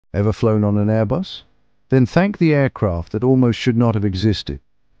Ever flown on an Airbus? Then thank the aircraft that almost should not have existed.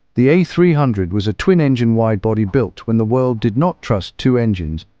 The A300 was a twin-engine wide-body built when the world did not trust two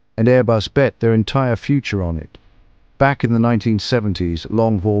engines, and Airbus bet their entire future on it. Back in the 1970s,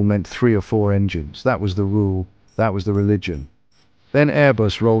 long-haul meant 3 or 4 engines. That was the rule, that was the religion. Then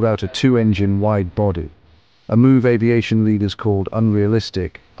Airbus rolled out a two-engine wide-body, a move aviation leaders called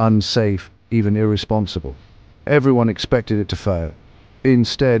unrealistic, unsafe, even irresponsible. Everyone expected it to fail.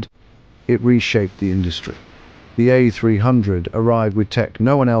 Instead, it reshaped the industry. The A300 arrived with tech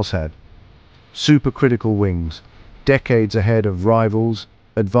no one else had. Supercritical wings, decades ahead of rivals,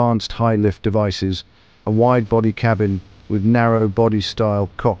 advanced high-lift devices, a wide-body cabin with narrow body-style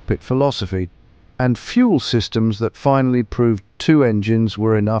cockpit philosophy, and fuel systems that finally proved two engines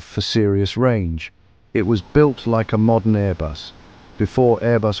were enough for serious range. It was built like a modern Airbus, before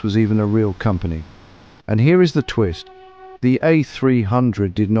Airbus was even a real company. And here is the twist. The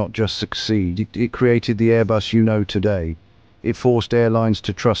A300 did not just succeed, it created the Airbus you know today. It forced airlines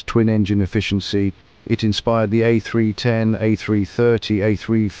to trust twin-engine efficiency. It inspired the A310,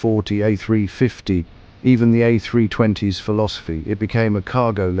 A330, A340, A350, even the A320's philosophy. It became a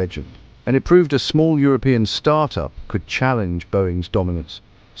cargo legend. And it proved a small European startup could challenge Boeing's dominance.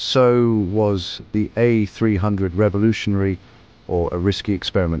 So was the A300 revolutionary, or a risky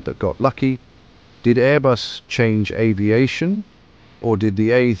experiment that got lucky? Did Airbus change aviation, or did the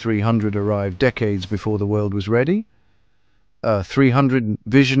A300 arrive decades before the world was ready? A 300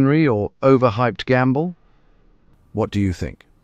 visionary or overhyped gamble? What do you think?